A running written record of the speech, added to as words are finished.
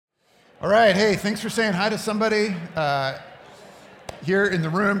All right, hey, thanks for saying hi to somebody here in the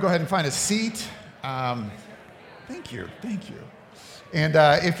room. Go ahead and find a seat. Thank you. And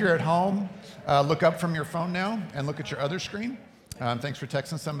if you're at home, look up from your phone now and look at your other screen. Thanks for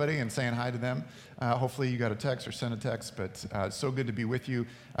texting somebody and saying hi to them. Hopefully you got a text or sent a text, but it's so good to be with you.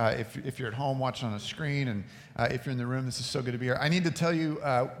 If you're at home watching on a screen, and if you're in the room, this is so good to be here. I need to tell you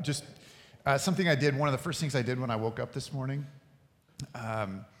just something I did. One of the first things I did when I woke up this morning.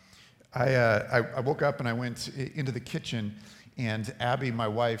 I woke up and I went into the kitchen, and Abby, my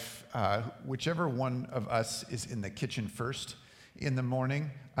wife, whichever one of us is in the kitchen first in the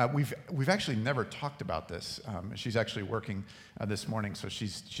morning, we've actually never talked about this. She's actually working this morning, so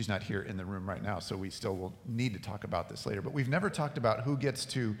she's not here in the room right now, so we still will need to talk about this later. But we've never talked about who gets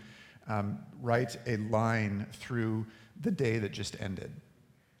to write a line through the day that just ended.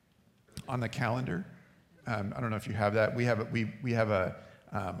 On the calendar, I don't know if you have that. We have a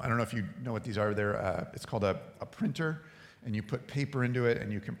I don't know if you know what these are. It's called a printer, and you put paper into it, and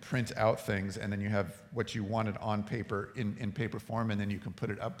you can print out things, and then you have what you wanted on paper in paper form, and then you can put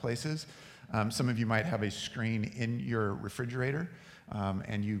it up places. Some of you might have a screen in your refrigerator,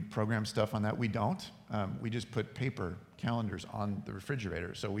 and you program stuff on that. We don't. We just put paper calendars on the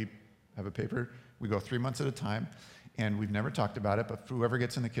refrigerator. So we have a paper. We go 3 months at a time, and we've never talked about it, but whoever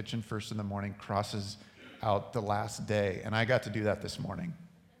gets in the kitchen first in the morning crosses out the last day, and I got to do that this morning.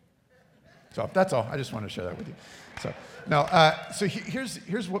 So that's all. I just wanted to share that with you. So now,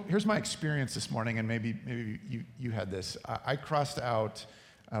 here's my experience this morning, and maybe you had this. I crossed out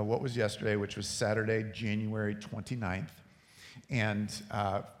what was yesterday, which was Saturday, January 29th, and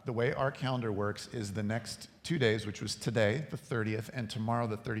the way our calendar works is the next 2 days, which was today, the 30th, and tomorrow,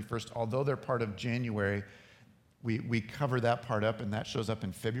 the 31st. Although they're part of January, we cover that part up, and that shows up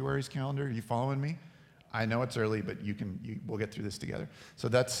in February's calendar. Are you following me? I know it's early, but we'll get through this together. So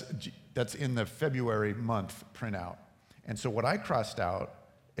that's in the February month printout. And so what I crossed out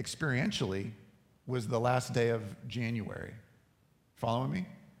experientially was the last day of January. Following me?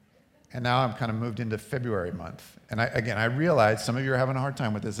 And now I'm kind of moved into February month. And I realize some of you are having a hard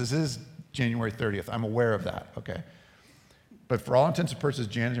time with this. This is January 30th. I'm aware of that, okay? But for all intents and purposes,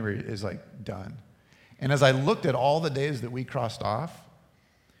 January is like done. And as I looked at all the days that we crossed off,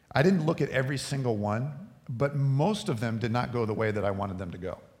 I didn't look at every single one, but most of them did not go the way that I wanted them to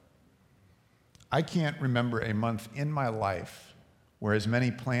go. I can't remember a month in my life where as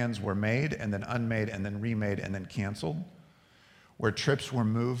many plans were made and then unmade and then remade and then canceled, where trips were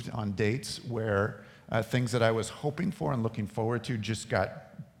moved on dates, where things that I was hoping for and looking forward to just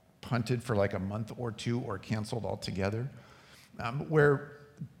got punted for like a month or two or canceled altogether, where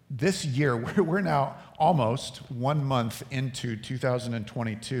this year, we're now almost 1 month into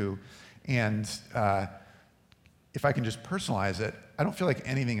 2022, and if I can just personalize it, I don't feel like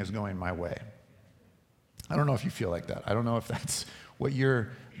anything is going my way. I don't know if you feel like that. I don't know if that's what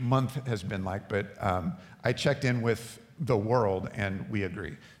your month has been like, but I checked in with the world, and we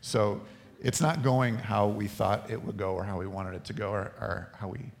agree. So it's not going how we thought it would go or how we wanted it to go or how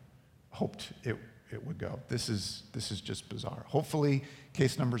we hoped it would go. This is just bizarre. Hopefully,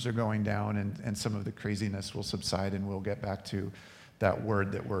 case numbers are going down and some of the craziness will subside, and we'll get back to that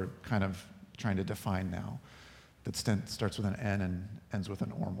word that we're kind of trying to define now that starts with an N and ends with an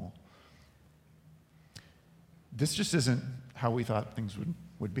normal. This just isn't how we thought things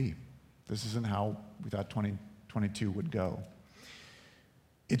would be. This isn't how we thought 2022 would go.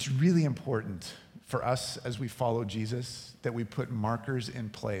 It's really important for us as we follow Jesus that we put markers in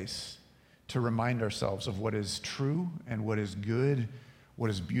place to remind ourselves of what is true and what is good, what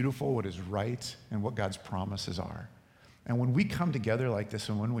is beautiful, what is right, and what God's promises are. And when we come together like this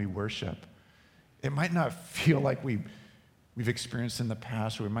and when we worship, it might not feel like we've experienced in the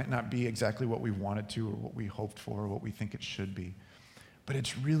past, or it might not be exactly what we wanted to or what we hoped for or what we think it should be. But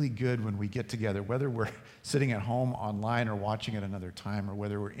it's really good when we get together, whether we're sitting at home online or watching at another time, or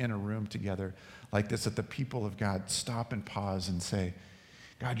whether we're in a room together like this, that the people of God stop and pause and say,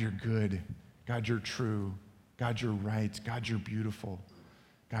 God, you're good. God, you're true. God, you're right. God, you're beautiful.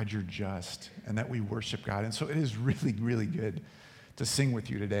 God, you're just. And that we worship God. And so it is really, really good to sing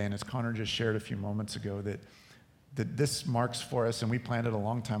with you today. And as Connor just shared a few moments ago, that this marks for us, and we planned it a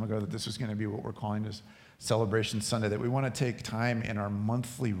long time ago, that this was going to be what we're calling this Celebration Sunday, that we want to take time in our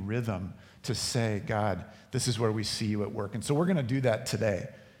monthly rhythm to say, God, this is where we see you at work. And so we're going to do that today.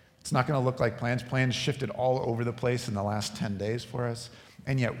 It's not going to look like plans. Plans shifted all over the place in the last 10 days for us.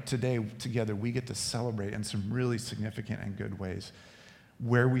 And yet today, together, we get to celebrate in some really significant and good ways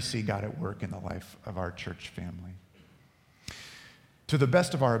where we see God at work in the life of our church family. To the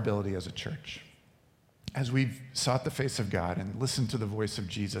best of our ability as a church, as we've sought the face of God and listened to the voice of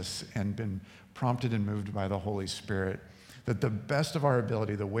Jesus and been prompted and moved by the Holy Spirit, that the best of our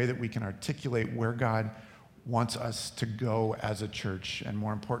ability, the way that we can articulate where God wants us to go as a church, and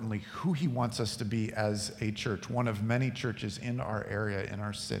more importantly, who he wants us to be as a church, one of many churches in our area, in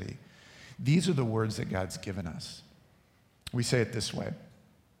our city, these are the words that God's given us. We say it this way.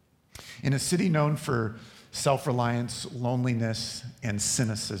 In a city known for self-reliance, loneliness, and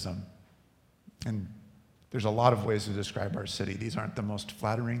cynicism, and there's a lot of ways to describe our city. These aren't the most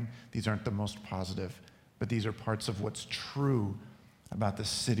flattering, these aren't the most positive, but these are parts of what's true about the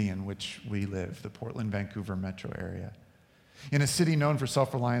city in which we live, the Portland, Vancouver metro area. In a city known for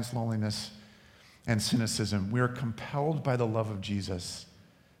self-reliance, loneliness, and cynicism, we are compelled by the love of Jesus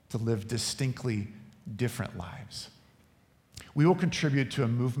to live distinctly different lives. We will contribute to a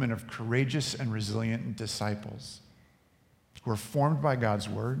movement of courageous and resilient disciples who are formed by God's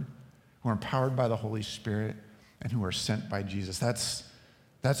word, who are empowered by the Holy Spirit, and who are sent by Jesus.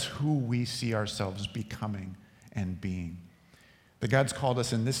 That's who we see ourselves becoming and being. That God's called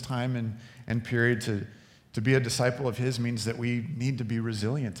us in this time and period to be a disciple of his means that we need to be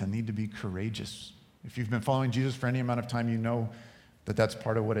resilient and need to be courageous. If you've been following Jesus for any amount of time, you know that that's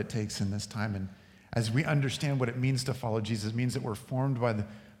part of what it takes in this time. And as we understand what it means to follow Jesus, it means that we're formed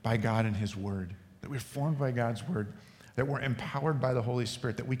by God and his word, that we're formed by God's word, that we're empowered by the Holy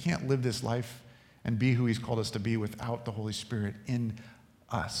Spirit, that we can't live this life and be who he's called us to be without the Holy Spirit in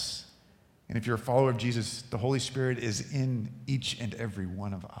us. And if you're a follower of Jesus, the Holy Spirit is in each and every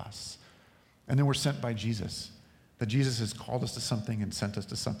one of us. And then we're sent by Jesus, that Jesus has called us to something and sent us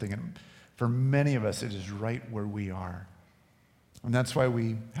to something. And for many of us, it is right where we are. And that's why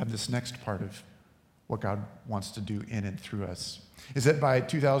we have this next part of what God wants to do in and through us, is that by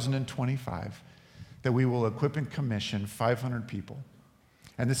 2025, that we will equip and commission 500 people.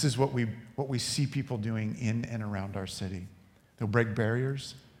 And this is what we see people doing in and around our city. They'll break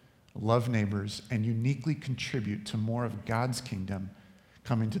barriers, love neighbors, and uniquely contribute to more of God's kingdom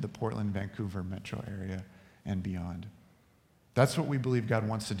coming to the Portland, Vancouver metro area and beyond. That's what we believe God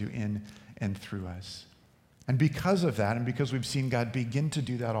wants to do in and through us. And because of that, and because we've seen God begin to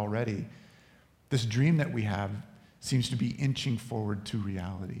do that already, this dream that we have seems to be inching forward to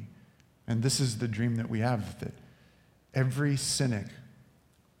reality. And this is the dream that we have, that every cynic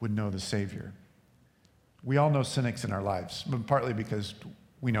would know the Savior. We all know cynics in our lives, but partly because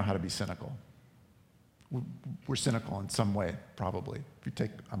we know how to be cynical. We're cynical in some way, probably. If you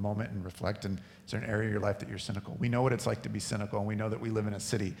take a moment and reflect, and is there an area of your life that you're cynical? We know what it's like to be cynical, and we know that we live in a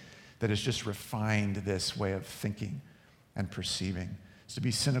city that has just refined this way of thinking and perceiving. It's to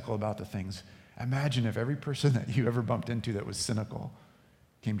be cynical about the things. Imagine if every person that you ever bumped into that was cynical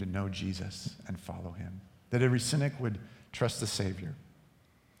came to know Jesus and follow him. That every cynic would trust the Savior.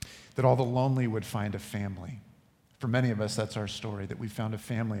 That all the lonely would find a family. For many of us, that's our story, that we found a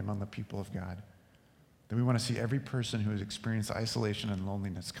family among the people of God. That we want to see every person who has experienced isolation and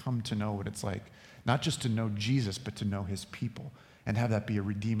loneliness come to know what it's like, not just to know Jesus, but to know his people, and have that be a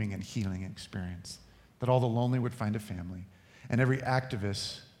redeeming and healing experience. That all the lonely would find a family, and every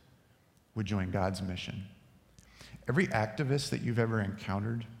activist would join God's mission. Every activist that you've ever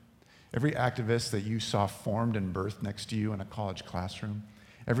encountered, every activist that you saw formed and birthed next to you in a college classroom,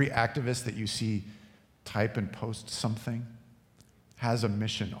 every activist that you see type and post something has a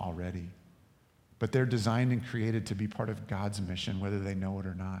mission already. But they're designed and created to be part of God's mission, whether they know it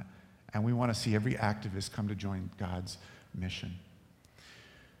or not. And we want to see every activist come to join God's mission.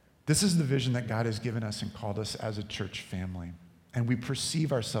 This is the vision that God has given us and called us as a church family. And we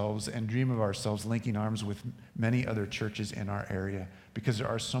perceive ourselves and dream of ourselves linking arms with many other churches in our area, because there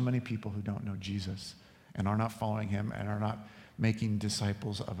are so many people who don't know Jesus and are not following him and are not making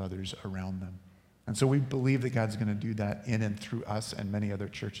disciples of others around them. And so we believe that God's going to do that in and through us and many other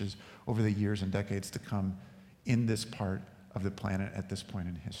churches over the years and decades to come in this part of the planet at this point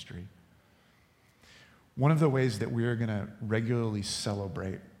in history. One of the ways that we are going to regularly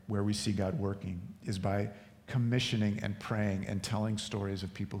celebrate where we see God working is by commissioning and praying and telling stories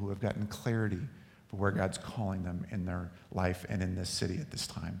of people who have gotten clarity for where God's calling them in their life and in this city at this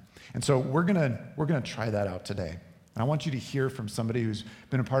time. And so we're gonna try that out today. And I want you to hear from somebody who's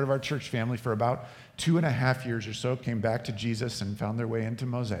been a part of our church family for about 2.5 years or so, came back to Jesus and found their way into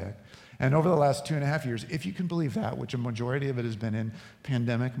Mosaic. And over the last 2.5 years, if you can believe that, which a majority of it has been in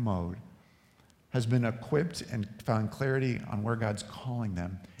pandemic mode, has been equipped and found clarity on where God's calling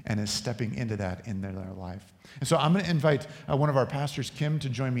them and is stepping into that in their life. And so I'm going to invite one of our pastors, Kim, to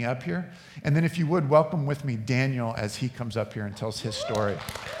join me up here. And then if you would, welcome with me Daniel as he comes up here and tells his story.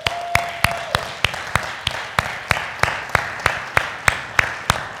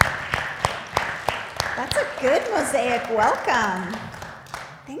 That Mosaic, welcome.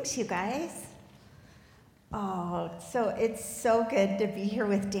 Thanks, you guys. Oh, so it's so good to be here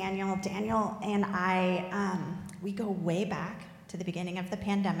with Daniel. Daniel and I, we go way back to the beginning of the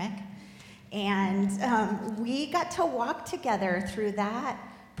pandemic, and we got to walk together through that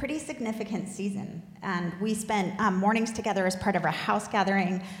pretty significant season. And we spent mornings together as part of our house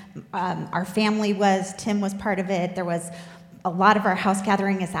gathering. Our family Tim was part of it. There was a lot of our house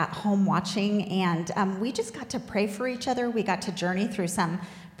gathering is at home watching, and we just got to pray for each other. We got to journey through some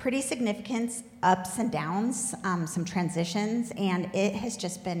pretty significant ups and downs, some transitions, and it has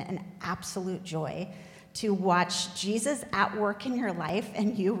just been an absolute joy to watch Jesus at work in your life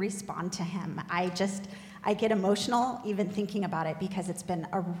and you respond to him. I get emotional even thinking about it because it's been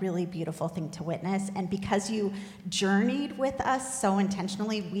a really beautiful thing to witness, and because you journeyed with us so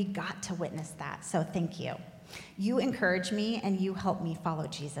intentionally, we got to witness that, so thank you. You encourage me and you help me follow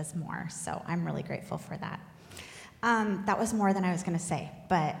Jesus more, so I'm really grateful for that. That was more than I was going to say,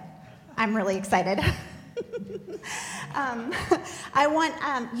 but I'm really excited. I want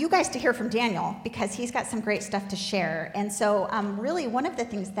you guys to hear from Daniel because he's got some great stuff to share. And so really one of the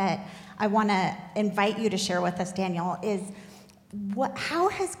things that I want to invite you to share with us, Daniel, is how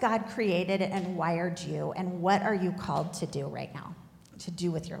has God created and wired you, and what are you called to do right now, to do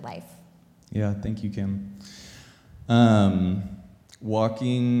with your life? Yeah, thank you, Kim.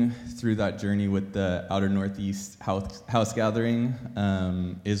 Walking through that journey with the Outer Northeast house gathering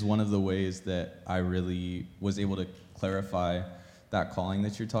is one of the ways that I really was able to clarify that calling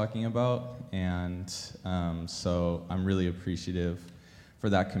that you're talking about. And so I'm really appreciative for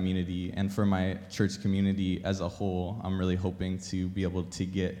that community and for my church community as a whole. I'm really hoping to be able to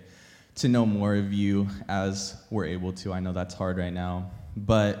get to know more of you as we're able to. I know that's hard right now,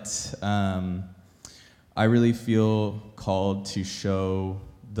 but I really feel called to show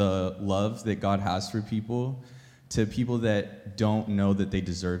the love that God has for people to people that don't know that they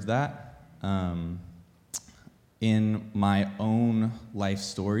deserve that. In my own life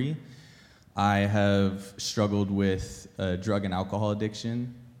story, I have struggled with drug and alcohol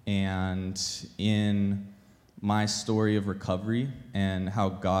addiction, and in my story of recovery and how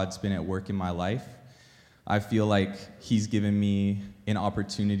God's been at work in my life, I feel like he's given me an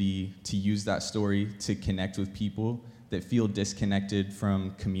opportunity to use that story to connect with people that feel disconnected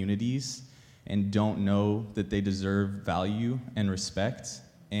from communities and don't know that they deserve value and respect,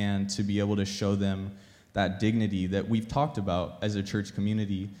 and to be able to show them that dignity that we've talked about as a church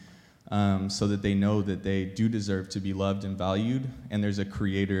community, so that they know that they do deserve to be loved and valued, and there's a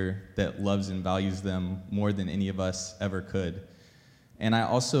creator that loves and values them more than any of us ever could. And I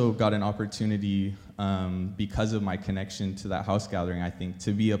also got an opportunity, because of my connection to that house gathering, I think,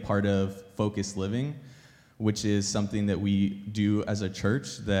 to be a part of Focus Living, which is something that we do as a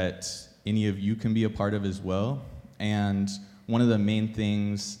church that any of you can be a part of as well. And one of the main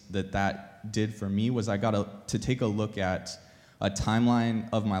things that did for me was I got to take a look at a timeline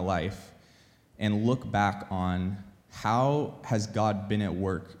of my life and look back on how has God been at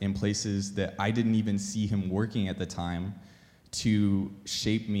work in places that I didn't even see him working at the time to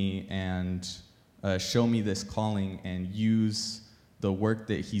shape me and show me this calling and use the work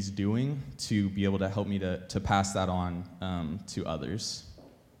that he's doing to be able to help me to pass that on to others.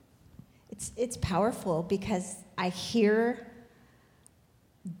 It's powerful because I hear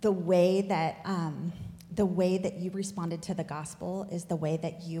the way that you responded to the gospel is the way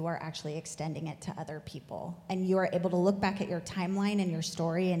that you are actually extending it to other people. And you are able to look back at your timeline and your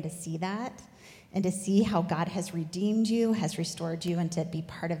story and to see that, and to see how God has redeemed you, has restored you, and to be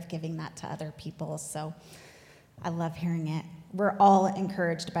part of giving that to other people. So I love hearing it. We're all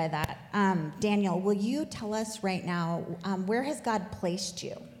encouraged by that. Daniel, will you tell us right now, where has God placed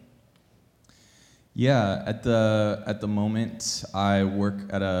you? Yeah, at the moment, I work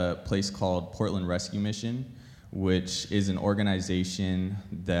at a place called Portland Rescue Mission, which is an organization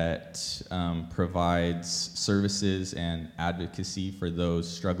that provides services and advocacy for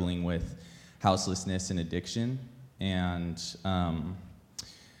those struggling with houselessness and addiction. And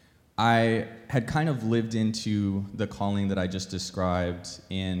I had kind of lived into the calling that I just described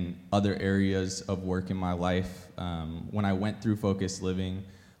in other areas of work in my life. When I went through Focus Living,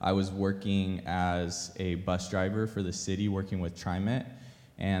 I was working as a bus driver for the city, working with TriMet,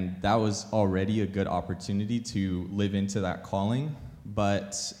 and that was already a good opportunity to live into that calling.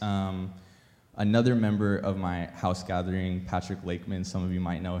 But another member of my house gathering, Patrick Lakeman, some of you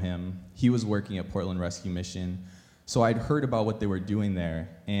might know him, he was working at Portland Rescue Mission. So I'd heard about what they were doing there,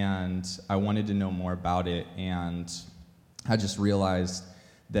 and I wanted to know more about it, and I just realized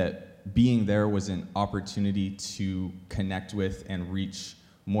that being there was an opportunity to connect with and reach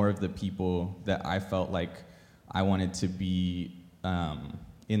more of the people that I felt like I wanted to be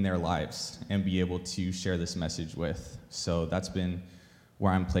in their lives and be able to share this message with. So that's been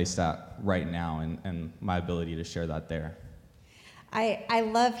where I'm placed at right now, and my ability to share that there. I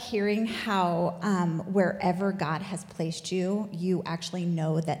love hearing how wherever God has placed you, you actually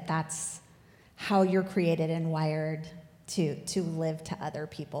know that that's how you're created and wired to live to other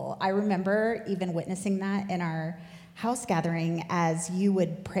people. I remember even witnessing that in our house gathering as you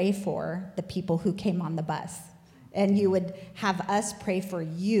would pray for the people who came on the bus. And you would have us pray for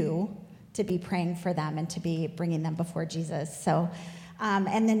you to be praying for them and to be bringing them before Jesus. So,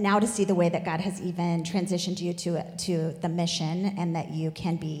 and then now to see the way that God has even transitioned you to the mission and that you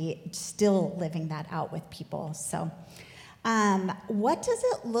can be still living that out with people. So, what does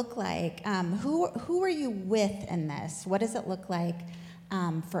it look like? Who are you with in this? What does it look like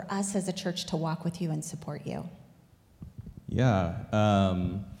for us as a church to walk with you and support you? Yeah,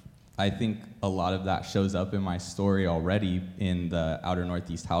 I think a lot of that shows up in my story already in the Outer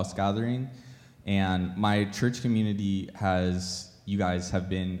Northeast House Gathering. And my church community you guys have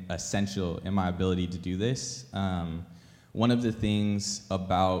been essential in my ability to do this. One of the things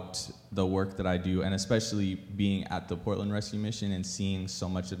about the work that I do, and especially being at the Portland Rescue Mission and seeing so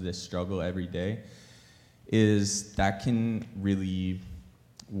much of this struggle every day, is that can really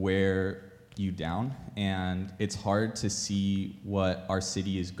wear you down. And it's hard to see what our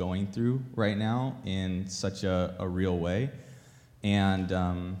city is going through right now in such a real way. And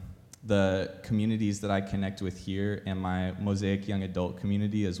the communities that I connect with here and my Mosaic Young Adult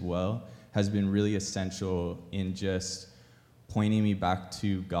community as well has been really essential in just pointing me back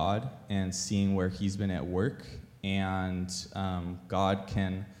to God and seeing where He's been at work. And God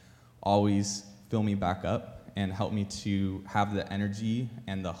can always fill me back up and help me to have the energy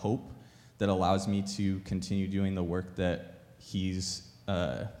and the hope that allows me to continue doing the work that He's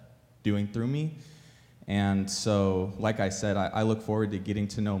doing through me. And so, like I said, I look forward to getting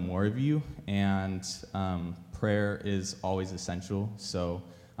to know more of you, and prayer is always essential. So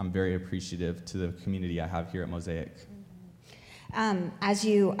I'm very appreciative to the community I have here at Mosaic. As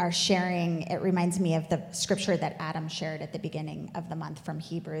you are sharing, it reminds me of the scripture that Adam shared at the beginning of the month from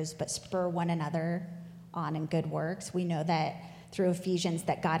Hebrews, but spur one another on in good works. We know that through Ephesians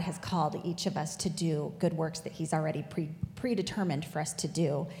that God has called each of us to do good works that He's already predetermined for us to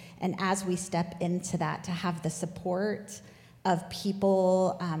do. And as we step into that, to have the support of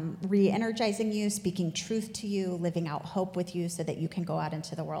people re-energizing you, speaking truth to you, living out hope with you so that you can go out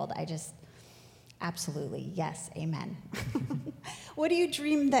into the world, absolutely, yes, amen. What do you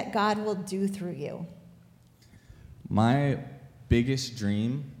dream that God will do through you? My biggest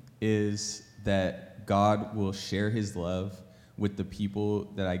dream is that God will share His love with the people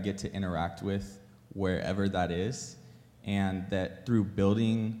that I get to interact with, wherever that is, and that through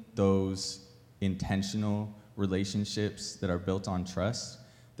building those intentional relationships that are built on trust,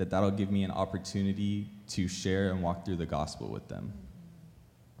 that'll give me an opportunity to share and walk through the gospel with them.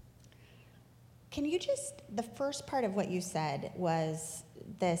 Can you the first part of what you said was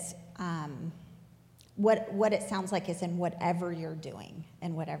this, what it sounds like is in whatever you're doing,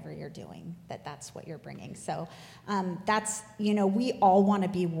 that's what you're bringing. So we all want to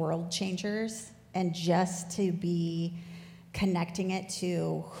be world changers, and just to be connecting it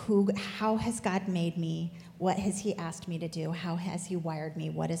to how has God made me, what has He asked me to do, how has He wired me,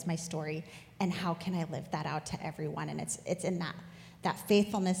 what is my story, and how can I live that out to everyone? And it's in that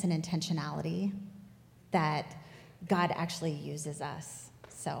faithfulness and intentionality that God actually uses us.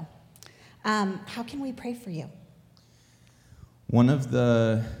 So how can we pray for you? One of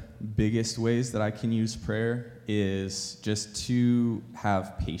the biggest ways that I can use prayer is just to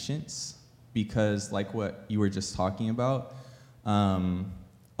have patience, because like what you were just talking about,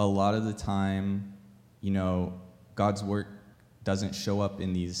 a lot of the time, God's work doesn't show up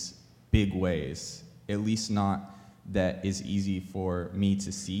in these big ways, at least not that is easy for me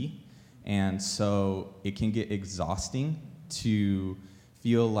to see. And so it can get exhausting to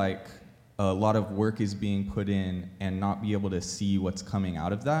feel like a lot of work is being put in and not be able to see what's coming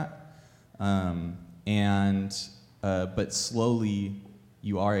out of that. But slowly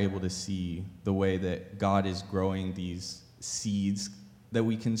you are able to see the way that God is growing these seeds that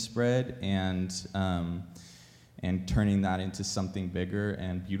we can spread and turning that into something bigger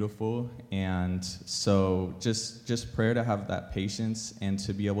and beautiful. And so just prayer to have that patience and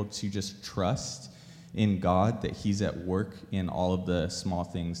to be able to just trust in God that He's at work in all of the small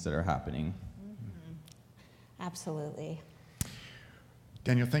things that are happening. Mm-hmm. Absolutely.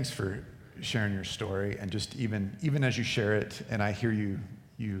 Daniel, thanks for sharing your story, and just even as you share it and I hear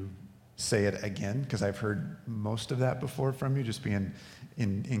you say it again, because I've heard most of that before from you, just being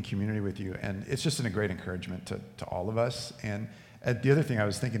in community with you. And it's just a great encouragement to all of us. And the other thing I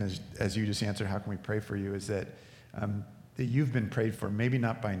was thinking is, as you just answered, how can we pray for you, is that you've been prayed for, maybe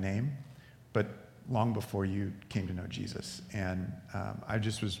not by name, but long before you came to know Jesus. And I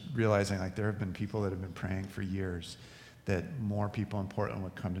just was realizing, like, there have been people that have been praying for years that more people in Portland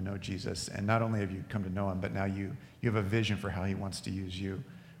would come to know Jesus. And not only have you come to know him, but now you have a vision for how he wants to use you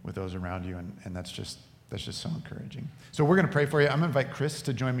with those around you. And that's just so encouraging. So we're going to pray for you. I'm going to invite Chris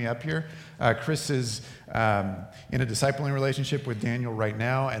to join me up here. Chris is in a discipling relationship with Daniel right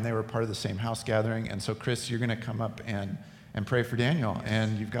now, and they were part of the same house gathering. And so, Chris, you're going to come up and pray for Daniel,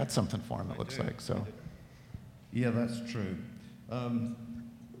 and you've got something for him, it looks like. So, yeah, that's true.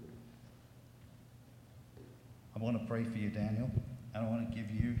 I want to pray for you, Daniel, and I want to give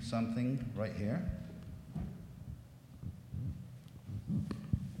you something right here. And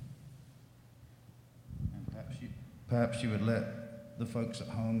perhaps you would let the folks at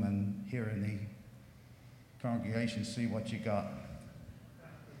home and here in the congregation see what you got.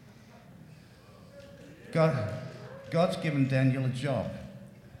 God's given Daniel a job.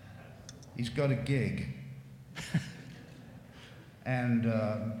 He's got a gig. And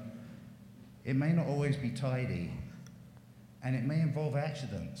it may not always be tidy. And it may involve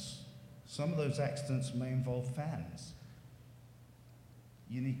accidents. Some of those accidents may involve fans.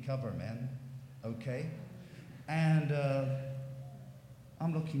 You need cover, man. Okay? And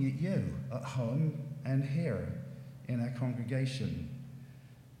I'm looking at you at home and here in our congregation.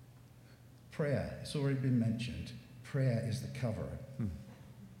 Prayer, it's already been mentioned. Prayer is the cover.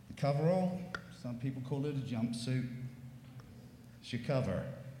 The coverall, some people call it a jumpsuit. It's your cover.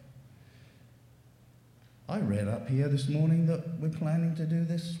 I read up here this morning that we're planning to do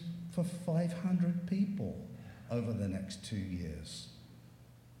this for 500 people over the next 2 years.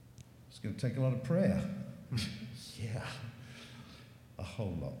 It's going to take a lot of prayer. Yeah, a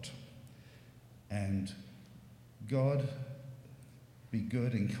whole lot. And God, be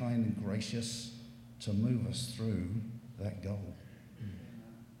good and kind and gracious to move us through that goal.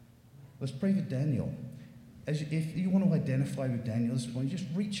 Let's pray for Daniel. If you want to identify with Daniel this morning, just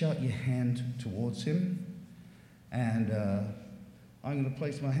reach out your hand towards him. And I'm going to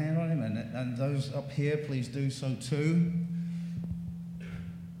place my hand on him, and those up here, please do so too.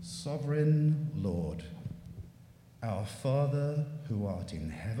 Sovereign Lord, our Father who art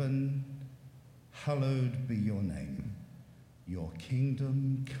in heaven, hallowed be your name. Your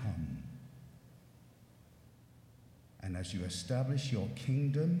kingdom come. And as you establish your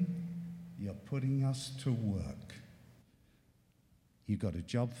kingdom, you're putting us to work. You've got a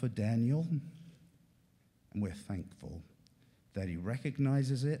job for Daniel, and we're thankful that he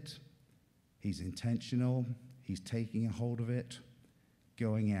recognizes it, he's intentional, he's taking a hold of it,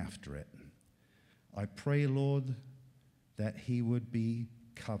 going after it. I pray, Lord, that he would be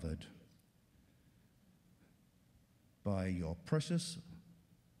covered by your precious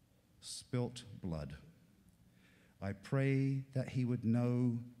spilt blood. I pray that he would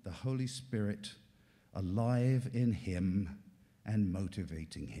know the Holy Spirit alive in him and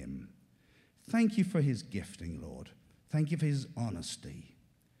motivating him. Thank you for his gifting, Lord. Thank you for his honesty.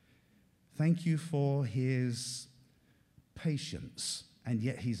 Thank you for his patience, and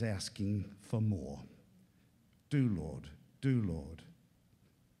yet he's asking for more. Do, Lord,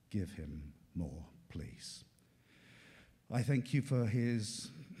 give him more, please. I thank you for his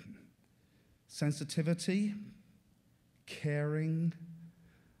sensitivity, caring.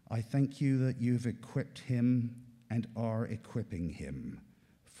 I thank you that you've equipped him and are equipping him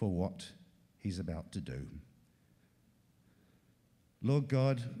for what he's about to do. Lord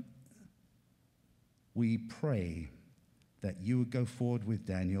God, we pray that you would go forward with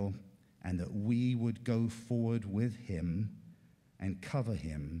Daniel and that we would go forward with him and cover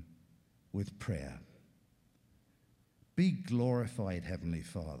him with prayer. Be glorified, Heavenly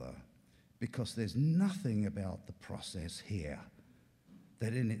Father, because there's nothing about the process here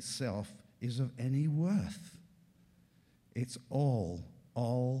that in itself is of any worth. It's all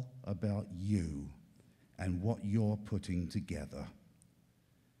about you and what you're putting together.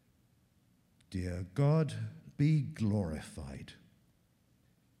 Dear God, be glorified.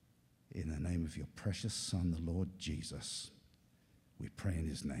 In the name of your precious Son, the Lord Jesus, we pray in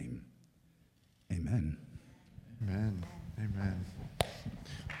his name. Amen. Amen. Amen.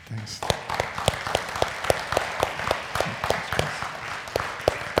 Thanks.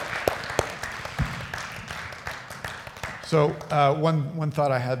 So one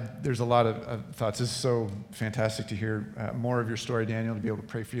thought I had, there's a lot of thoughts. This is so fantastic to hear more of your story, Daniel, to be able to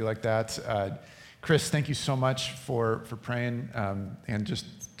pray for you like that. Chris, thank you so much for praying and just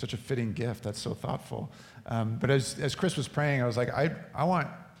such a fitting gift. That's so thoughtful. But as Chris was praying, I was like, I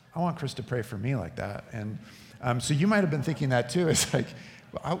want Chris to pray for me like that. And so you might have been thinking that too. It's like,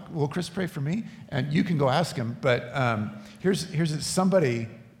 will Chris pray for me? And you can go ask him. But here's somebody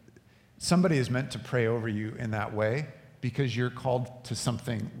is meant to pray over you in that way, because you're called to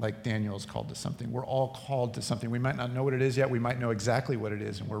something like Daniel is called to something. We're all called to something. We might not know what it is yet. We might know exactly what it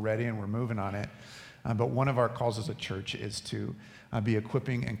is, and we're ready and we're moving on it. But one of our calls as a church is to be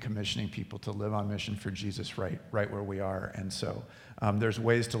equipping and commissioning people to live on mission for Jesus right where we are. And so there's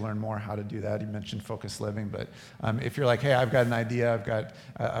ways to learn more how to do that. You mentioned focused living, but if you're like, hey, I've got an idea, I've got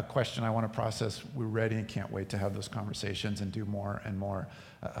a question I want to process, we're ready and can't wait to have those conversations and do more and more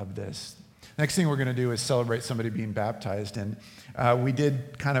of this. Next thing we're going to do is celebrate somebody being baptized. And we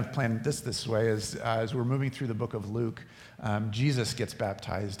did kind of plan this way as we're moving through the book of Luke. Jesus gets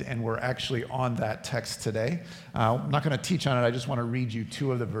baptized, and we're actually on that text today. I'm not going to teach on it. I just want to read you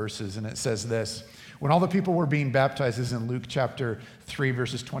 2 of the verses, and it says this. When all the people were being baptized, this is in Luke chapter 3,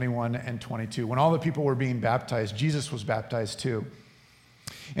 verses 21 and 22. When all the people were being baptized, Jesus was baptized too.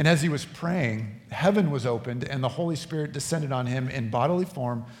 And as he was praying, heaven was opened, and the Holy Spirit descended on him in bodily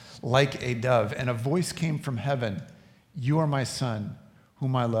form like a dove. And a voice came from heaven, "You are my son,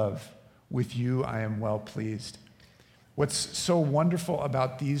 whom I love. With you I am well pleased." What's so wonderful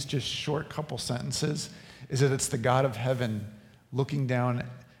about these just short couple sentences is that it's the God of heaven looking down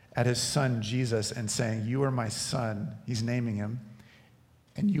at his son Jesus and saying, "You are my son." He's naming him.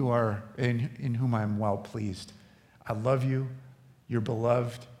 "And you are in whom I am well pleased. I love you. You're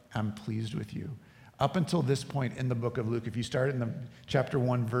beloved. I'm pleased with you." Up until this point in the book of Luke, if you start in the chapter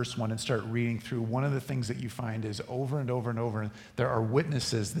 1, verse 1 and start reading through, one of the things that you find is over and over and over, there are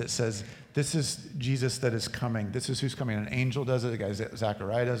witnesses that says, this is Jesus that is coming. This is who's coming. An angel does it. The guy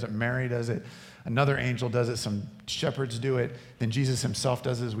Zechariah does it. Mary does it. Another angel does it. Some shepherds do it. Then Jesus himself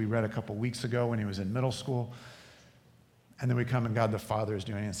does it, as we read a couple weeks ago when he was in middle school. And then we come and God the Father is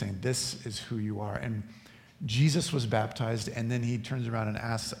doing it and saying, this is who you are. And Jesus was baptized, and then he turns around and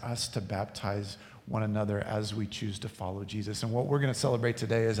asks us to baptize one another as we choose to follow Jesus. And what we're going to celebrate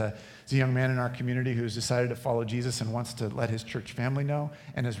today is a young man in our community who's decided to follow Jesus and wants to let his church family know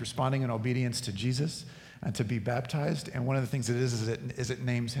and is responding in obedience to Jesus and to be baptized. And one of the things it is it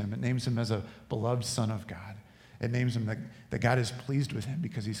names him. It names him as a beloved son of God. It names him that God is pleased with him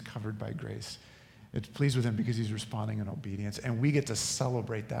because he's covered by grace. It's pleased with him because he's responding in obedience. And we get to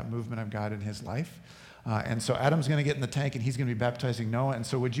celebrate that movement of God in his life. And so Adam's going to get in the tank, and he's going to be baptizing Noah. And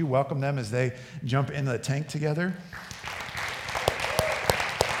so would you welcome them as they jump into the tank together?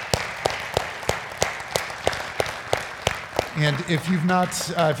 And if you've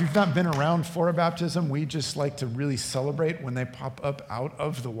not been around for a baptism, we just like to really celebrate when they pop up out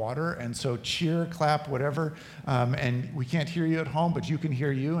of the water. And so cheer, clap, whatever. And we can't hear you at home, but you can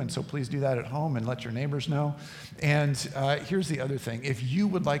hear you. And so please do that at home and let your neighbors know. And here's the other thing. If you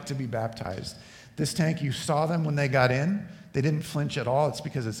would like to be baptized, this tank, you saw them when they got in. They didn't flinch at all. It's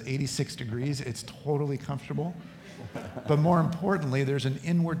because it's 86 degrees. It's totally comfortable. But more importantly, there's an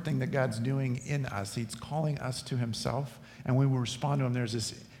inward thing that God's doing in us. He's calling us to himself. And when we respond to him,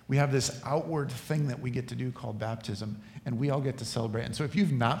 we have this outward thing that we get to do called baptism. And we all get to celebrate. And so if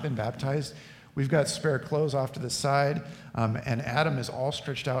you've not been baptized, we've got spare clothes off to the side, and Adam is all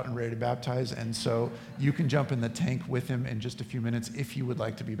stretched out and ready to baptize, and so you can jump in the tank with him in just a few minutes if you would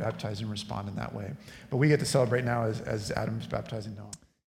like to be baptized and respond in that way. But we get to celebrate now as Adam's baptizing Noah.